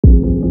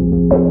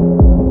Okay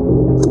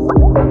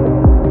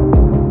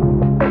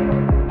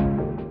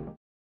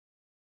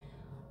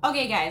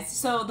guys,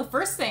 so the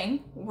first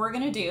thing we're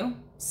gonna do,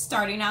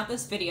 starting out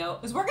this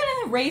video, is we're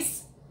gonna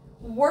erase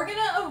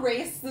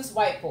this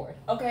whiteboard,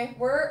 okay?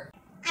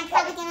 I'm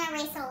probably gonna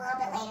erase it a little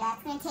bit later.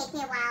 That's gonna take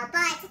me a while,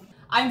 but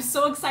I'm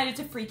so excited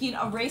to freaking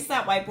erase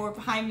that whiteboard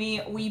behind me.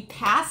 We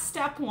passed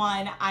step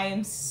 1. I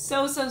am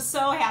so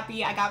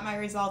happy. I got my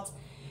results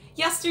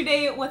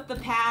yesterday with the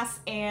pass,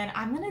 and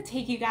I'm gonna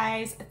take you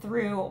guys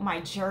through my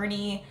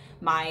journey,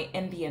 my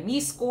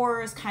NBME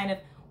scores, kind of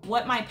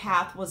what my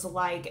path was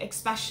like,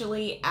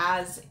 especially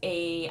as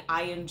a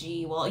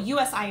IMG, well, a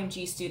US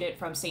IMG student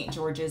from St.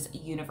 George's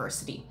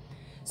University.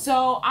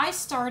 So I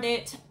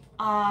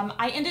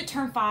ended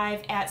term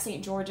 5 at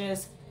St.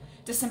 George's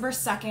December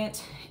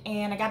 2nd,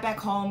 and I got back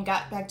home,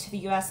 got back to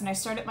the US, and I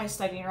started my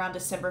studying around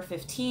December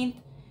 15th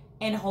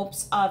in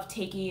hopes of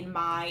taking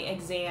my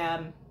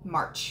exam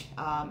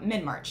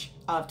mid-March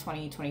of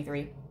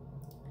 2023.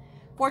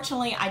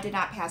 Fortunately, I did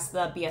not pass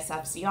the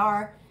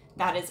BSF-CR.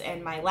 That is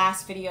in my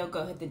last video.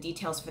 Go hit the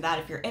details for that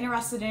if you're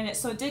interested in it.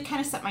 So it did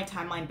kind of set my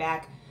timeline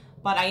back,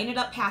 but I ended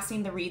up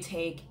passing the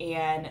retake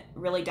and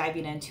really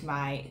diving into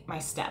my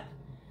step.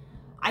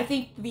 I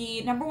think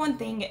the number one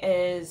thing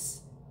is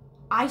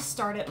I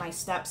started my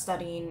step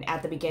studying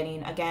at the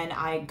beginning. Again,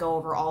 I go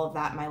over all of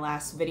that in my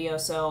last video.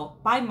 So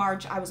by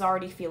March, I was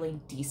already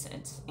feeling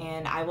decent,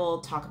 and I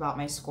will talk about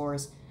my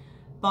scores.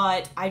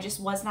 But I just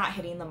was not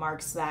hitting the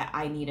marks that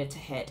I needed to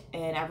hit.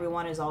 And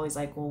everyone is always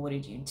like, well, what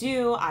did you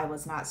do? I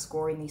was not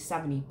scoring the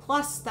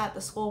 70+ that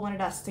the school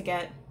wanted us to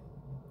get.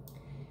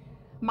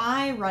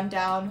 My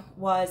rundown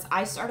was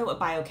I started with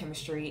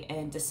biochemistry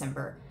in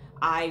December.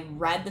 I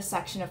read the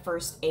section of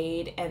first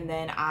aid, and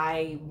then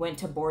I went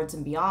to boards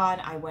and beyond.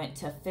 I went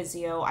to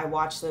physio, I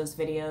watched those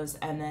videos,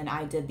 and then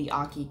I did the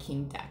Anki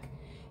King deck.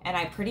 And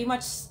I pretty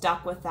much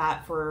stuck with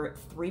that for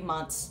 3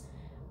 months.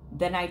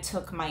 Then I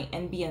took my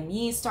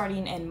NBME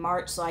starting in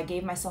March, so I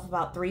gave myself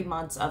about 3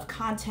 months of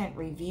content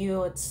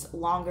review. It's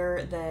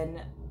longer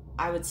than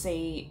I would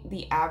say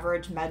the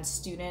average med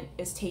student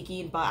is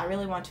taking, but I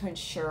really want to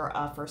ensure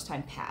a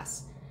first-time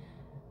pass.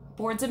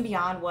 Boards and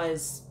Beyond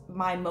was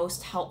my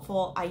most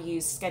helpful. I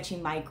used Sketchy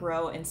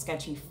Micro and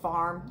Sketchy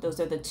Farm. Those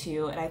are the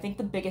two, and I think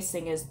the biggest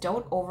thing is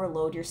don't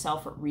overload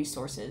yourself with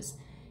resources.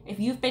 If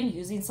you've been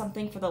using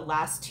something for the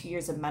last 2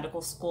 years of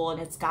medical school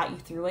and it's got you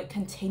through it,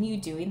 continue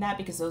doing that,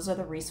 because those are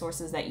the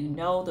resources that you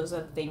know, those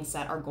are the things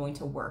that are going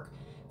to work.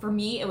 For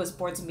me, it was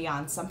Boards and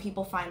Beyond. Some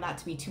people find that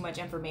to be too much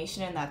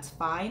information, and that's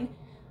fine.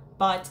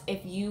 But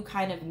if you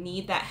kind of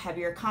need that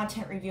heavier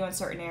content review in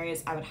certain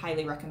areas, I would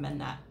highly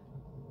recommend that.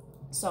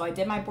 So I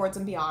did my Boards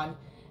and Beyond,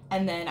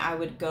 and then I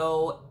would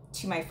go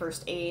to my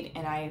first aid,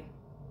 and I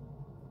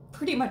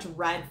pretty much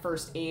read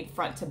first aid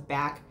front to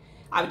back.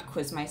 I would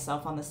quiz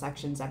myself on the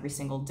sections every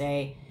single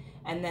day.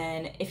 And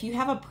then if you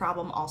have a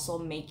problem also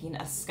making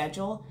a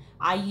schedule,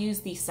 I use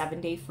the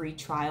 7-day free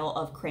trial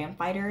of Cram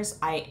Fighters.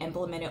 I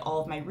implemented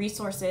all of my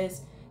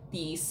resources,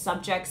 the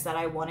subjects that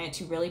I wanted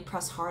to really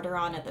press harder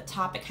on at the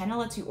top. It kind of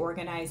lets you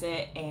organize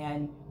it,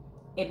 and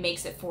it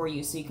makes it for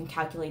you. So you can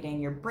calculate in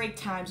your break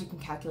times, you can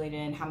calculate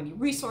in how many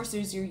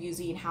resources you're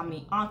using, how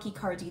many Anki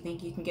cards you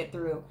think you can get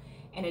through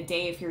in a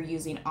day if you're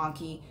using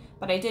Anki.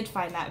 But I did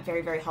find that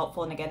very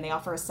helpful. And again, they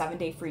offer a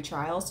 7-day free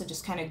trial. So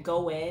just kind of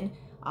go in,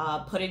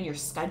 put in your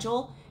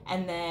schedule,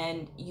 and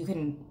then you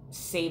can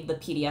save the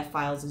PDF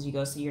files as you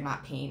go, so you're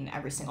not paying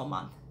every single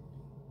month.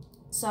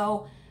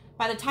 So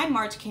by the time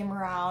March came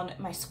around,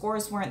 my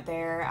scores weren't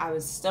there. I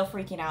was still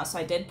freaking out. So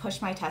I did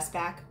push my test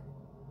back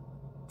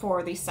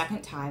for the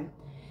second time,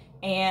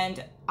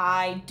 and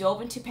I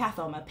dove into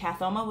Pathoma.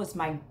 Pathoma was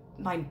my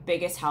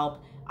biggest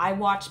help. I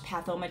watched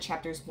Pathoma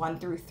chapters 1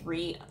 through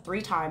 3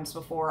 times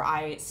before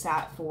I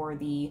sat for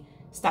the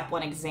step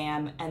 1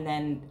 exam, and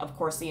then of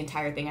course the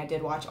entire thing. I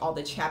did watch all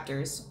the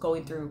chapters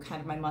going through kind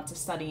of my months of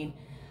studying,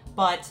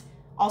 but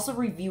also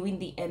reviewing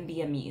the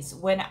NBMEs.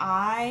 When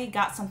I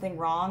got something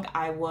wrong,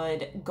 I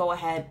would go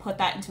ahead, put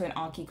that into an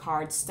Anki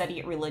card, study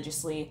it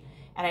religiously,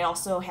 and I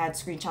also had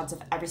screenshots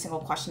of every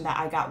single question that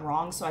I got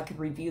wrong so I could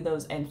review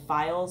those in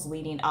files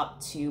leading up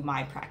to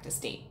my practice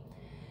date.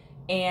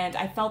 And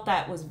I felt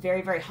that was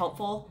very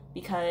helpful,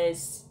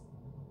 because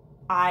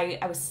I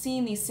was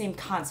seeing these same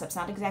concepts,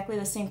 not exactly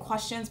the same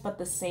questions, but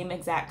the same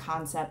exact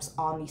concepts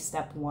on the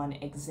step 1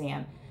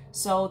 exam.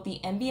 So the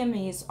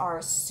NBMEs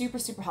are super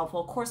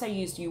helpful. Of course, I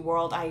used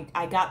Uworld.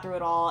 I got through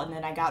it all, and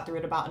then I got through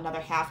it about another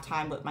half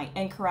time with my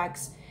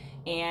incorrects,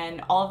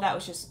 and all of that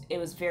was just, it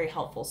was very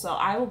helpful. So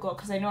I will go,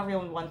 because I know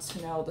everyone wants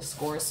to know the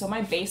scores. So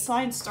my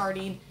baseline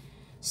starting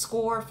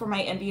score for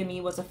my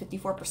NBME was a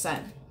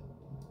 54%.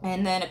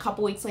 And then a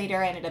couple weeks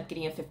later, I ended up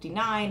getting a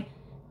 59.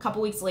 A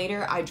couple weeks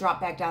later, I dropped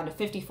back down to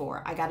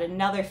 54. I got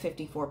another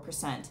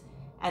 54%.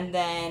 And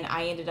then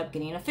I ended up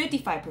getting a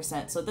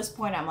 55%. So at this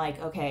point, I'm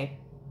like, okay,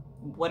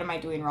 what am I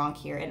doing wrong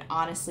here? And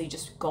honestly,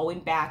 just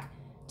going back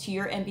to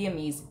your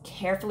NBMEs,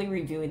 carefully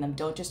reviewing them.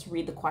 Don't just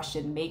read the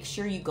question. Make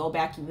sure you go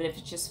back, even if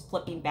it's just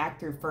flipping back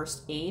through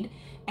first aid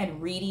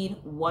and reading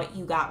what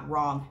you got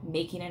wrong,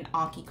 making an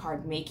Anki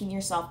card, making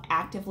yourself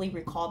actively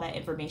recall that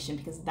information,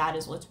 because that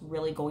is what's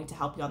really going to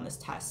help you on this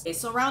test. Okay,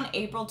 so around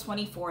April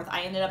 24th,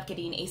 I ended up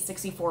getting a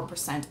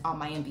 64% on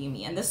my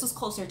NBME, and this was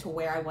closer to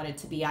where I wanted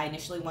to be. I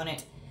initially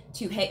wanted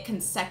to hit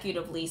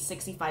consecutively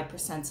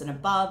 65% and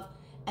above,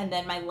 and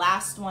then my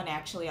last one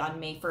actually on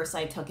May 1st,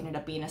 I took, ended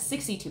up being a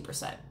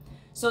 62%.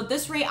 So at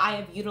this rate, I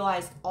have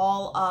utilized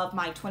all of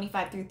my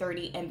 25 through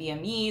 30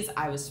 NBMEs.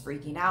 I was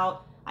freaking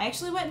out. I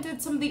actually went and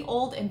did some of the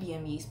old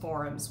NBME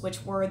forums,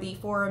 which were the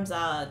forums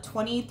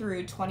 20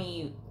 through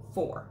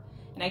 24.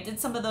 And I did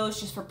some of those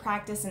just for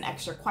practice and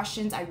extra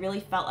questions. I really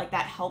felt like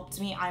that helped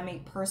me. I'm a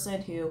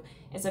person who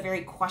is a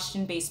very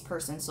question-based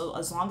person. So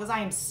as long as I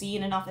am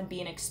seeing enough and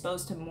being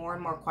exposed to more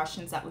and more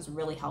questions, that was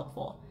really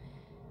helpful.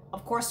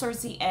 Of course,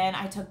 towards the end,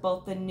 I took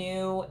both the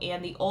new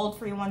and the old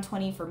free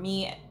 120 for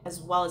me, as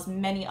well as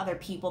many other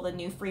people. The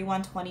new free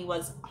 120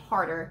 was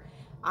harder.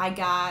 I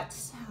got,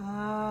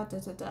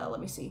 let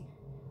me see.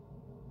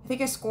 I think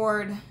I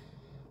scored,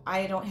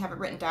 I don't have it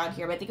written down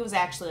here, but I think it was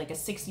actually like a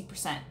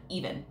 60%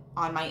 even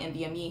on my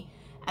NBME.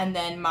 And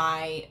then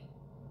my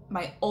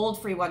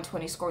old free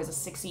 120 score was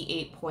a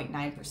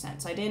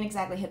 68.9%. So I didn't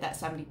exactly hit that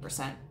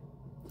 70%.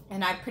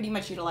 And I pretty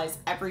much utilized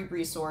every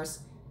resource.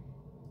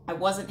 I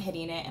wasn't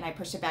hitting it, and I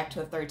pushed it back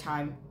to a third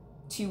time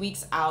 2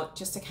 weeks out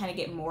just to kind of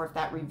get more of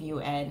that review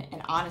in.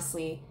 And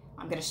honestly,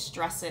 I'm going to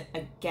stress it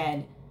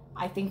again.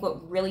 I think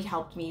what really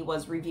helped me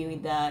was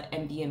reviewing the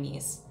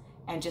NBMEs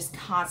and just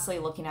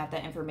constantly looking at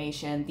the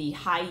information, the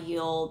high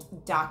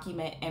yield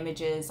document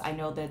images. I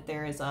know that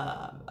there is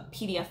a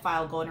PDF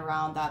file going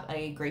around that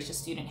a gracious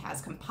student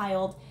has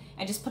compiled,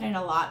 and just put in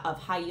a lot of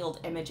high yield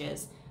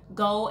images.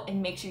 Go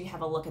and make sure you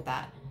have a look at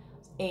that.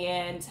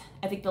 And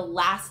I think the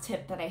last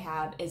tip that I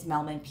have is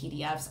Melhman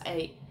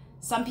PDFs.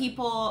 Some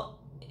people,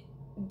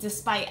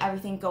 despite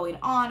everything going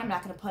on, I'm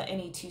not going to put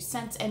any 2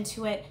 cents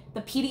into it.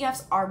 The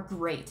PDFs are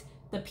great.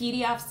 The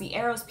PDFs, the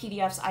Arrows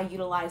PDFs I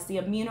utilize, the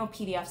Immuno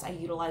PDFs I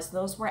utilize,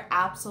 those were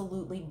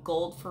absolutely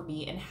gold for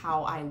me in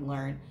how I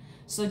learn.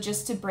 So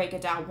just to break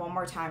it down one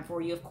more time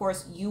for you, of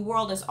course,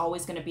 Uworld is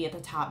always going to be at the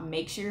top.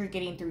 Make sure you're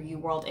getting through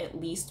Uworld at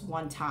least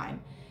one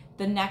time.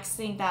 The next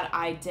thing that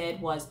I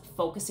did was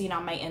focusing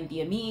on my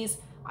NBMEs.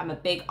 I'm a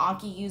big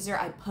Anki user.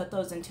 I put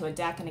those into a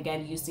deck, and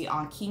again, use the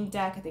Anki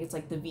deck. I think it's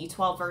like the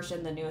V12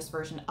 version, the newest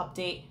version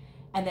update.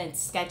 And then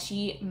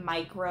Sketchy,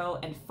 Micro,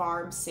 and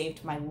Farm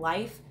saved my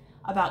life.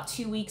 About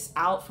 2 weeks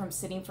out from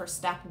sitting for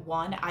step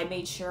 1, I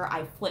made sure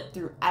I flipped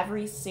through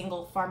every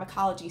single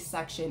pharmacology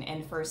section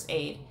in first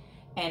aid.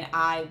 And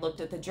I looked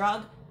at the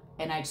drug,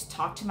 and I just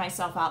talked to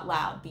myself out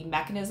loud. The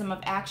mechanism of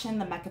action,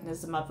 the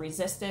mechanism of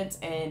resistance,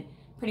 and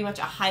pretty much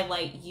a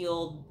highlight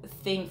yield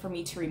thing for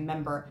me to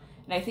remember.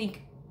 And I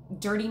think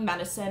Dirty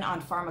Medicine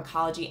on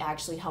pharmacology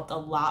actually helped a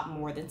lot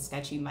more than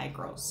Sketchy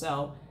Micro.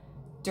 So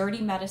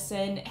Dirty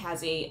Medicine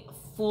has a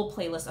full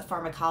playlist of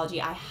pharmacology.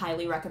 I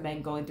highly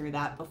recommend going through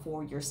that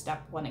before your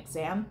step 1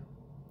 exam.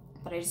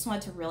 But I just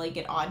wanted to really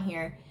get on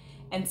here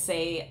and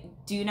say,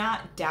 do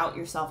not doubt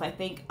yourself. I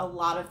think a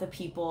lot of the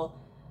people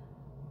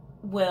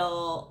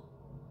will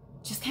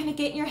just kind of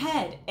get in your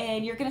head,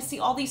 and you're going to see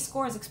all these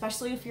scores,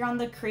 especially if you're on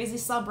the crazy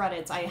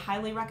subreddits. I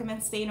highly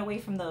recommend staying away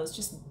from those.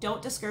 Just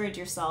don't discourage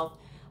yourself.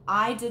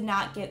 I did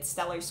not get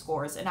stellar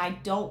scores, and I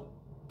don't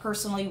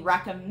personally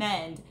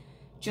recommend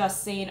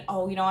just saying,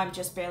 oh, you know, I'm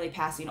just barely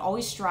passing.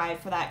 Always strive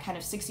for that kind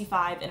of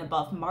 65 and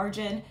above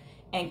margin,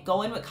 and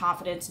go in with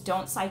confidence.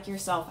 Don't psych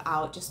yourself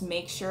out. Just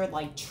make sure,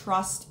 like,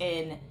 trust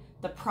in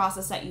the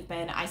process that you've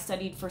been. I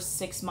studied for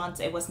 6 months.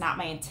 It was not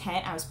my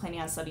intent. I was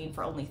planning on studying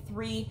for only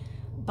 3,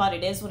 but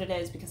it is what it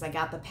is because I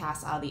got the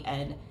pass out of the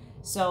end.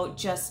 So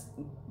just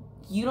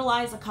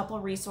utilize a couple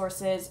of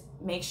resources.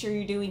 Make sure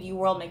you're doing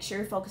Uworld. Make sure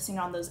you're focusing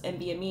on those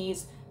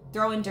NBMEs.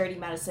 Throw in Dirty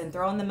Medicine.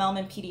 Throw in the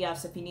Melhman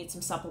PDFs if you need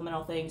some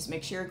supplemental things.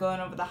 Make sure you're going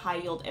over the high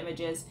yield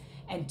images,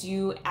 and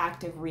do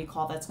active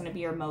recall. That's going to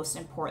be your most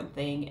important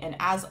thing. And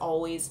as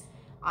always,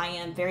 I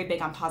am very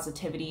big on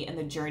positivity in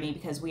the journey,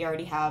 because we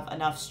already have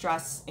enough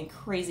stress and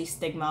crazy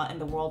stigma in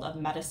the world of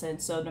medicine.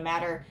 So no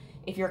matter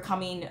if you're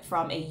coming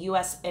from a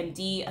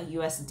USMD, a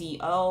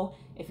USDO,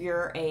 if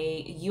you're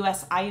a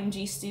US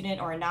IMG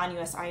student or a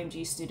non-US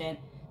IMG student,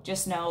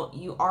 just know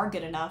you are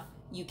good enough.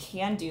 You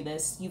can do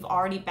this. You've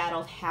already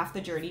battled half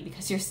the journey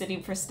because you're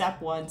sitting for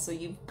step 1. So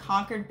you've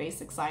conquered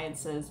basic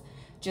sciences.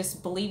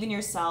 Just believe in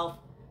yourself,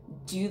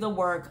 do the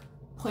work,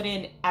 put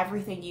in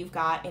everything you've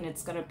got, and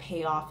it's going to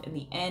pay off in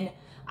the end.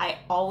 I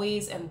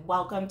always am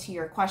welcome to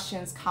your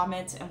questions,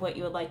 comments, and what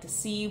you would like to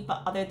see.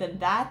 But other than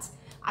that,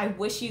 I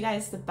wish you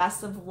guys the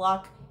best of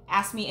luck.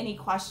 Ask me any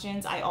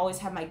questions. I always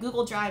have my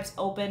Google Drives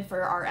open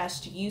for our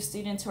SGU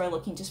students who are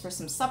looking just for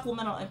some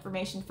supplemental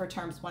information for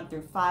terms 1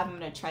 through 5. I'm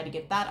going to try to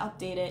get that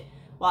updated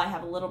while I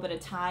have a little bit of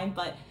time,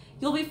 but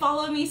you'll be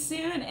following me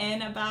soon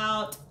in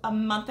about a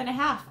month and a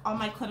half on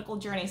my clinical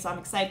journey. So I'm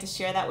excited to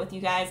share that with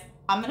you guys.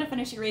 I'm going to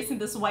finish erasing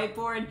this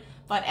whiteboard,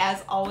 But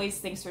as always,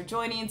 thanks for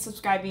joining,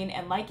 subscribing,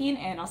 and liking,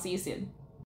 and I'll see you soon.